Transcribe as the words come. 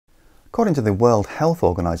According to the World Health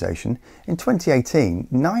Organization, in 2018,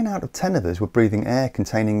 9 out of 10 of us were breathing air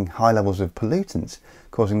containing high levels of pollutants,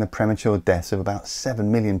 causing the premature deaths of about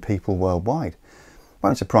 7 million people worldwide. It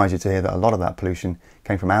won't surprise you to hear that a lot of that pollution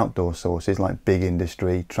came from outdoor sources like big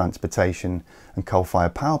industry, transportation and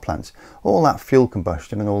coal-fired power plants. All that fuel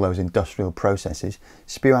combustion and all those industrial processes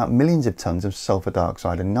spew out millions of tonnes of sulfur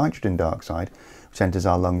dioxide and nitrogen dioxide, which enters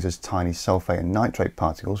our lungs as tiny sulfate and nitrate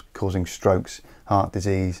particles, causing strokes, heart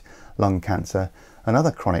disease, lung cancer and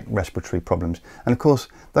other chronic respiratory problems. And of course,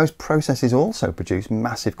 those processes also produce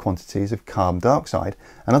massive quantities of carbon dioxide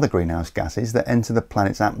and other greenhouse gases that enter the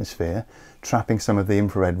planet's atmosphere, trapping some of the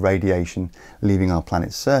infrared radiation leaving our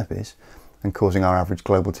planet's surface and causing our average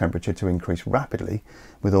global temperature to increase rapidly,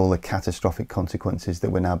 with all the catastrophic consequences that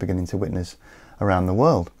we're now beginning to witness around the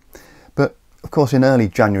world. But of course, in early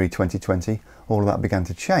January 2020, all of that began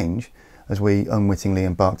to change as we unwittingly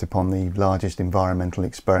embarked upon the largest environmental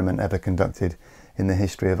experiment ever conducted in the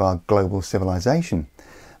history of our global civilization.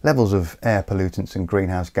 Levels of air pollutants and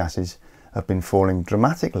greenhouse gases have been falling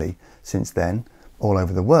dramatically since then all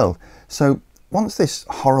over the world. So once this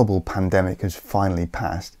horrible pandemic has finally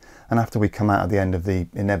passed, and after we come out of the end of the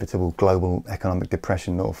inevitable global economic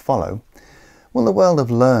depression that will follow, will the world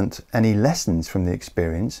have learnt any lessons from the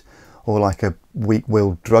experience, or like a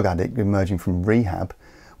weak-willed drug addict emerging from rehab,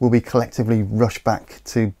 will we collectively rush back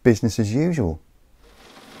to business as usual?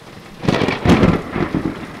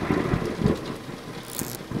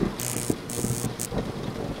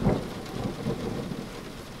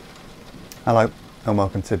 Hello and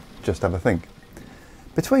welcome to Just Have a Think.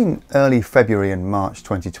 Between early February and March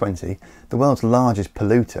 2020, the world's largest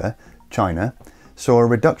polluter, China, saw a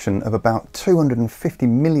reduction of about 250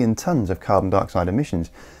 million tonnes of carbon dioxide emissions.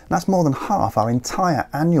 And that's more than half our entire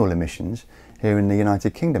annual emissions here in the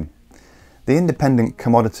United Kingdom. The Independent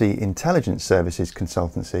Commodity Intelligence Services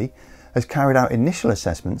consultancy has carried out initial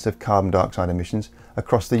assessments of carbon dioxide emissions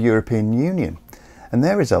across the European Union, and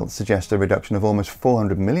their results suggest a reduction of almost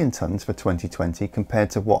 400 million tonnes for 2020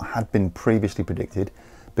 compared to what had been previously predicted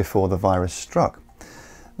before the virus struck.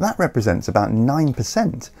 That represents about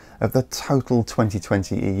 9% of the total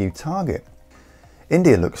 2020 EU target.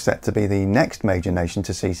 India looks set to be the next major nation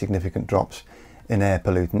to see significant drops in air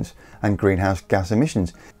pollutants and greenhouse gas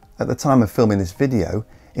emissions. At the time of filming this video,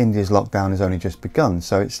 India's lockdown has only just begun,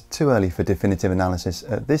 so it's too early for definitive analysis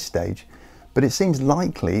at this stage. But it seems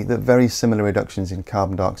likely that very similar reductions in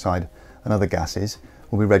carbon dioxide and other gases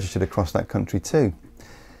will be registered across that country too.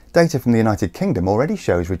 Data from the United Kingdom already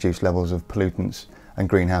shows reduced levels of pollutants and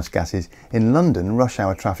greenhouse gases. In London, rush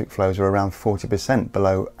hour traffic flows are around 40%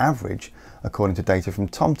 below average, according to data from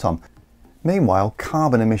TomTom. Meanwhile,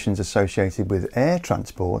 carbon emissions associated with air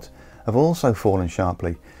transport have also fallen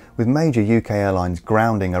sharply, with major UK airlines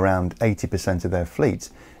grounding around 80% of their fleets.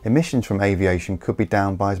 Emissions from aviation could be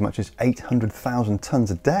down by as much as 800,000 tonnes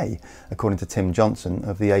a day, according to Tim Johnson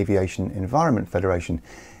of the Aviation Environment Federation.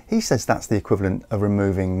 He says that's the equivalent of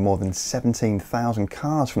removing more than 17,000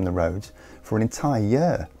 cars from the roads for an entire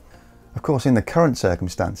year. Of course, in the current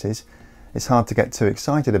circumstances, it's hard to get too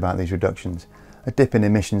excited about these reductions. A dip in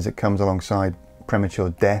emissions that comes alongside premature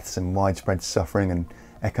deaths and widespread suffering and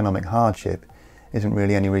economic hardship isn't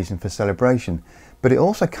really any reason for celebration. But it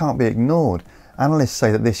also can't be ignored. Analysts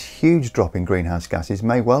say that this huge drop in greenhouse gases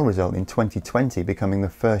may well result in 2020 becoming the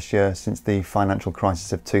first year since the financial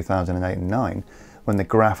crisis of 2008 and 9, when the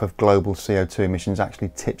graph of global CO2 emissions actually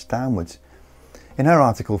tips downwards. In her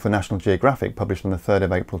article for National Geographic, published on the 3rd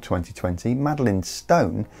of April 2020, Madeleine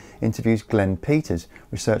Stone interviews Glenn Peters,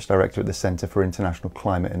 Research Director at the Centre for International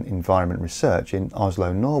Climate and Environment Research in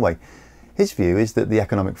Oslo, Norway. His view is that the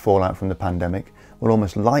economic fallout from the pandemic will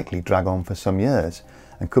almost likely drag on for some years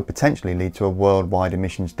and could potentially lead to a worldwide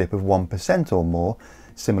emissions dip of 1% or more,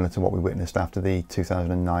 similar to what we witnessed after the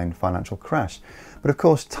 2009 financial crash. But of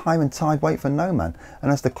course, time and tide wait for no man,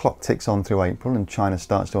 and as the clock ticks on through April and China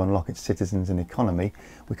starts to unlock its citizens and economy,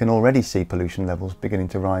 we can already see pollution levels beginning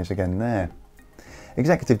to rise again there.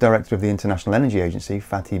 Executive Director of the International Energy Agency,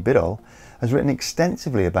 Fatih Birol, has written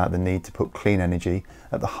extensively about the need to put clean energy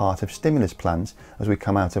at the heart of stimulus plans as we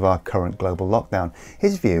come out of our current global lockdown.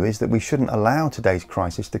 His view is that we shouldn't allow today's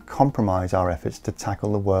crisis to compromise our efforts to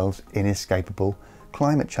tackle the world's inescapable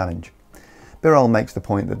climate challenge. Birol makes the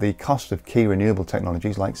point that the cost of key renewable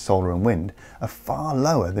technologies like solar and wind are far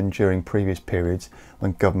lower than during previous periods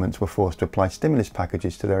when governments were forced to apply stimulus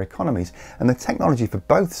packages to their economies, and the technology for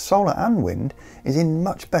both solar and wind is in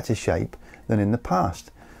much better shape than in the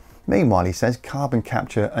past. Meanwhile, he says carbon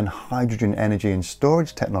capture and hydrogen energy and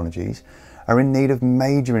storage technologies are in need of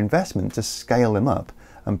major investment to scale them up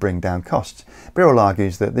and bring down costs. Birol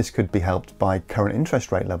argues that this could be helped by current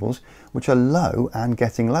interest rate levels, which are low and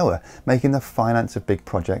getting lower, making the finance of big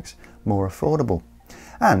projects more affordable.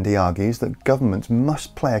 And he argues that governments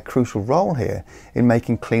must play a crucial role here in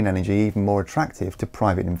making clean energy even more attractive to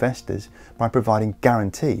private investors by providing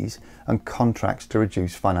guarantees and contracts to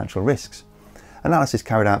reduce financial risks. Analysis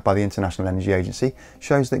carried out by the International Energy Agency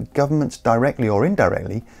shows that governments directly or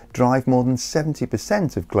indirectly drive more than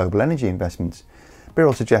 70% of global energy investments.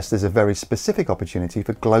 Birol suggests there's a very specific opportunity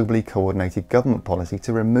for globally coordinated government policy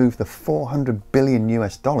to remove the $400 billion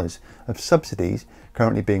of subsidies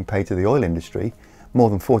currently being paid to the oil industry, more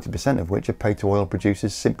than 40% of which are paid to oil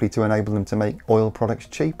producers simply to enable them to make oil products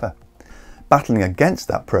cheaper. Battling against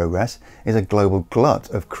that progress is a global glut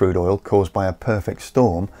of crude oil caused by a perfect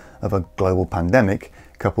storm of a global pandemic,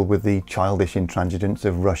 coupled with the childish intransigence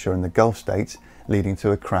of Russia and the Gulf states, leading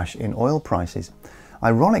to a crash in oil prices.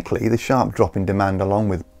 Ironically, the sharp drop in demand, along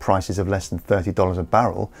with prices of less than $30 a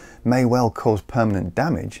barrel, may well cause permanent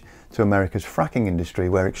damage to America's fracking industry,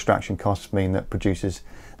 where extraction costs mean that producers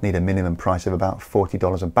need a minimum price of about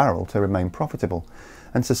 $40 a barrel to remain profitable.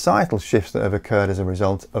 And societal shifts that have occurred as a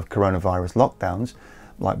result of coronavirus lockdowns,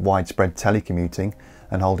 like widespread telecommuting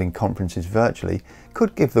and holding conferences virtually,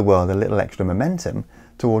 could give the world a little extra momentum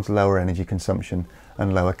towards lower energy consumption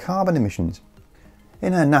and lower carbon emissions.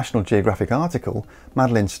 In her National Geographic article,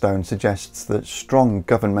 Madeleine Stone suggests that strong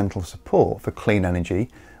governmental support for clean energy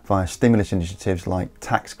via stimulus initiatives like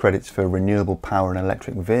tax credits for renewable power and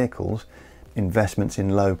electric vehicles, investments in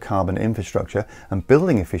low carbon infrastructure and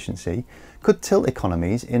building efficiency could tilt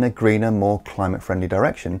economies in a greener, more climate friendly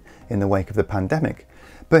direction in the wake of the pandemic.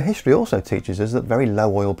 But history also teaches us that very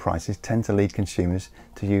low oil prices tend to lead consumers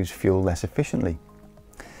to use fuel less efficiently.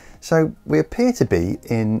 So we appear to be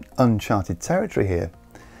in uncharted territory here.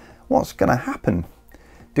 What's going to happen?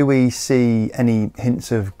 Do we see any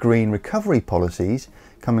hints of green recovery policies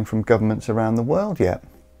coming from governments around the world yet?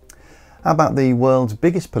 How about the world's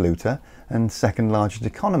biggest polluter and second largest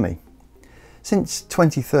economy? Since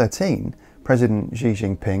 2013, President Xi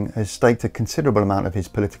Jinping has staked a considerable amount of his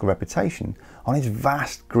political reputation on his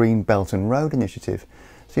vast Green Belt and Road initiative.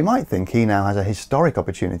 So you might think he now has a historic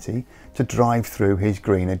opportunity to drive through his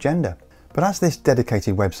green agenda. But as this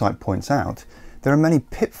dedicated website points out, there are many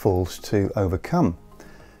pitfalls to overcome.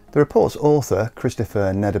 The report's author,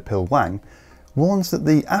 Christopher Nedapil Wang, warns that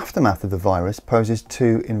the aftermath of the virus poses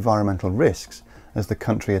two environmental risks as the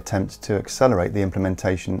country attempts to accelerate the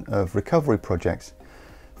implementation of recovery projects.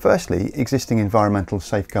 Firstly, existing environmental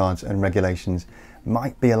safeguards and regulations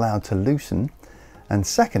might be allowed to loosen, and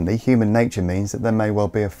secondly, human nature means that there may well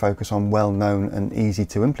be a focus on well-known and easy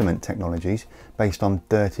to implement technologies based on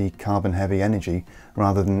dirty, carbon-heavy energy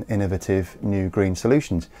rather than innovative new green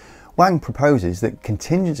solutions. Wang proposes that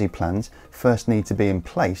contingency plans first need to be in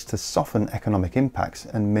place to soften economic impacts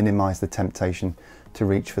and minimise the temptation to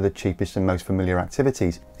reach for the cheapest and most familiar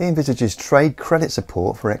activities. He envisages trade credit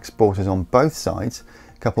support for exporters on both sides,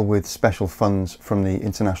 coupled with special funds from the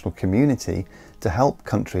international community to help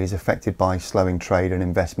countries affected by slowing trade and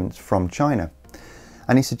investments from China.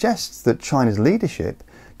 And he suggests that China's leadership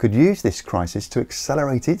could use this crisis to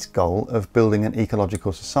accelerate its goal of building an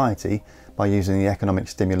ecological society by using the economic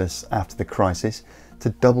stimulus after the crisis to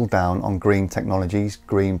double down on green technologies,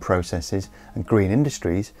 green processes and green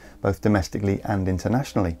industries, both domestically and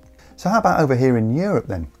internationally. So how about over here in Europe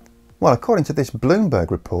then? Well, according to this Bloomberg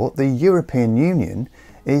report, the European Union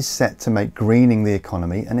is set to make greening the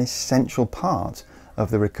economy an essential part of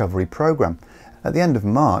the recovery programme. At the end of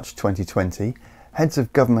March 2020, heads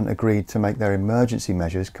of government agreed to make their emergency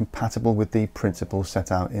measures compatible with the principles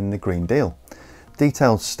set out in the Green Deal.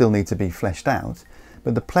 Details still need to be fleshed out,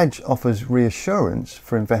 but the pledge offers reassurance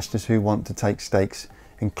for investors who want to take stakes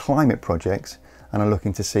in climate projects and are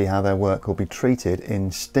looking to see how their work will be treated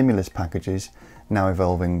in stimulus packages now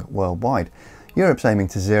evolving worldwide. Europe's aiming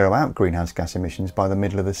to zero out greenhouse gas emissions by the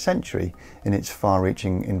middle of the century in its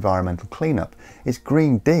far-reaching environmental cleanup. Its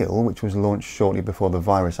Green Deal, which was launched shortly before the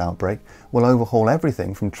virus outbreak, will overhaul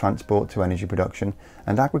everything from transport to energy production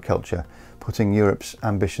and agriculture, putting Europe's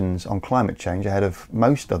ambitions on climate change ahead of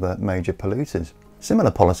most other major polluters.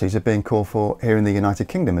 Similar policies are being called for here in the United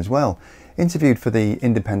Kingdom as well. Interviewed for The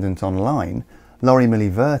Independent Online, Laurie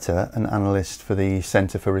Millie-Verter, an analyst for the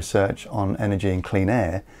Centre for Research on Energy and Clean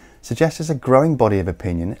Air, suggests there's a growing body of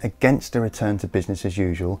opinion against a return to business as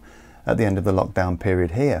usual at the end of the lockdown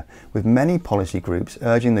period here, with many policy groups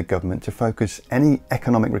urging the government to focus any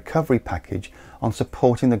economic recovery package on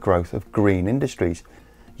supporting the growth of green industries.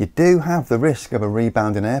 You do have the risk of a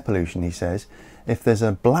rebound in air pollution, he says, if there's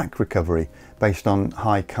a black recovery based on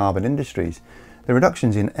high carbon industries. The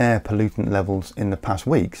reductions in air pollutant levels in the past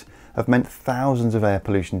weeks have meant thousands of air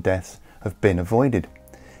pollution deaths have been avoided.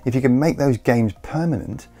 If you can make those gains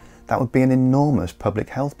permanent, that would be an enormous public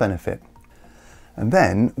health benefit. And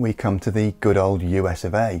then we come to the good old US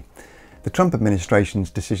of A. The Trump administration's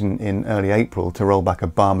decision in early April to roll back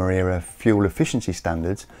Obama-era fuel efficiency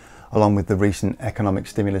standards, along with the recent economic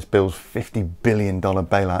stimulus bill's $50 billion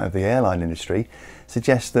bailout of the airline industry,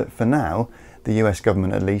 suggests that for now, the US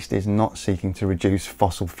government at least is not seeking to reduce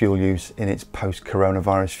fossil fuel use in its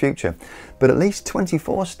post-coronavirus future. But at least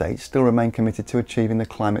 24 states still remain committed to achieving the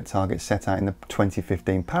climate targets set out in the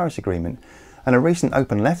 2015 Paris Agreement. And a recent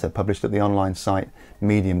open letter published at the online site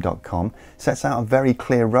medium.com sets out a very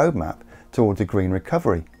clear roadmap towards a green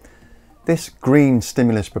recovery. This green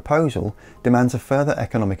stimulus proposal demands a further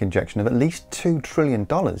economic injection of at least $2 trillion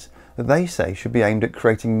that they say should be aimed at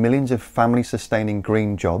creating millions of family-sustaining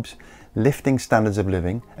green jobs, lifting standards of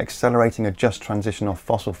living, accelerating a just transition off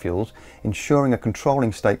fossil fuels, ensuring a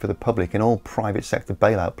controlling state for the public in all private sector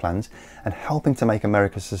bailout plans, and helping to make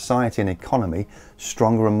America's society and economy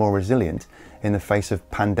stronger and more resilient in the face of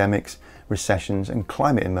pandemics, recessions and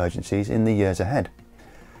climate emergencies in the years ahead.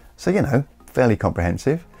 So, you know, fairly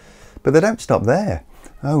comprehensive. But they don't stop there.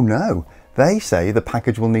 Oh no, they say the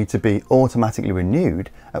package will need to be automatically renewed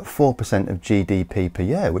at 4% of GDP per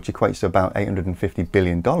year, which equates to about $850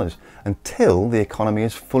 billion, until the economy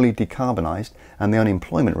is fully decarbonised and the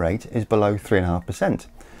unemployment rate is below 3.5%.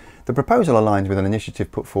 The proposal aligns with an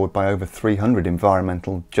initiative put forward by over 300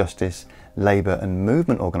 environmental, justice, labour and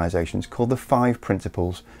movement organisations called the 5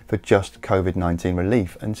 Principles for Just COVID-19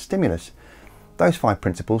 Relief and Stimulus. Those 5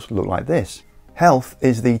 principles look like this. Health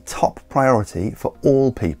is the top priority for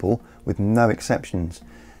all people with no exceptions.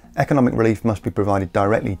 Economic relief must be provided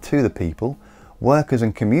directly to the people. Workers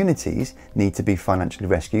and communities need to be financially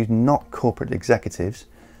rescued, not corporate executives.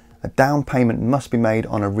 A down payment must be made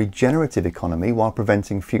on a regenerative economy while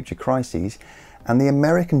preventing future crises. And the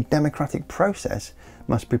American democratic process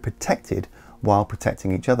must be protected while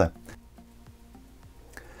protecting each other.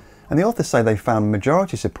 And the authors say they found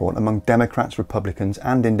majority support among Democrats, Republicans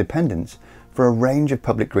and Independents for a range of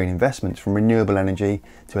public green investments, from renewable energy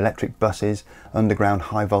to electric buses, underground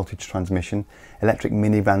high voltage transmission, electric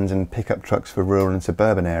minivans and pickup trucks for rural and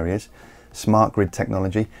suburban areas, smart grid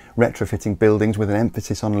technology, retrofitting buildings with an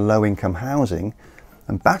emphasis on low income housing,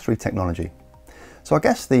 and battery technology. So I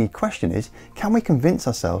guess the question is, can we convince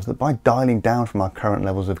ourselves that by dialing down from our current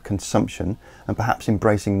levels of consumption and perhaps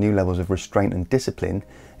embracing new levels of restraint and discipline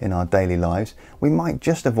in our daily lives, we might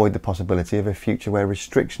just avoid the possibility of a future where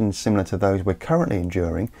restrictions similar to those we're currently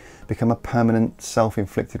enduring become a permanent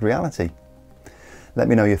self-inflicted reality? Let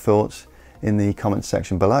me know your thoughts in the comments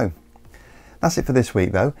section below. That's it for this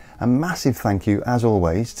week though. A massive thank you as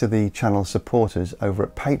always to the channel supporters over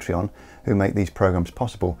at Patreon who make these programs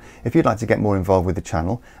possible. If you'd like to get more involved with the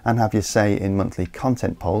channel and have your say in monthly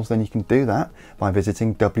content polls, then you can do that by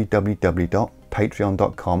visiting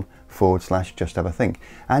www.patreon.com/justhaveathink.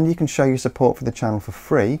 And you can show your support for the channel for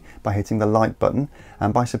free by hitting the like button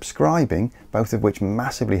and by subscribing, both of which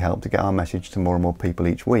massively help to get our message to more and more people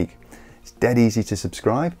each week. It's dead easy to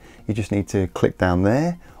subscribe. You just need to click down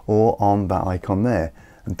there or on that icon there.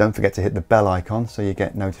 And don't forget to hit the bell icon so you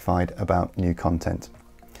get notified about new content.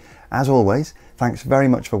 As always, thanks very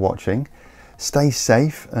much for watching. Stay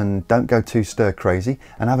safe and don't go too stir crazy,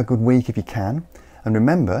 and have a good week if you can. And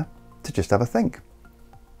remember to just have a think.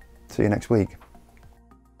 See you next week.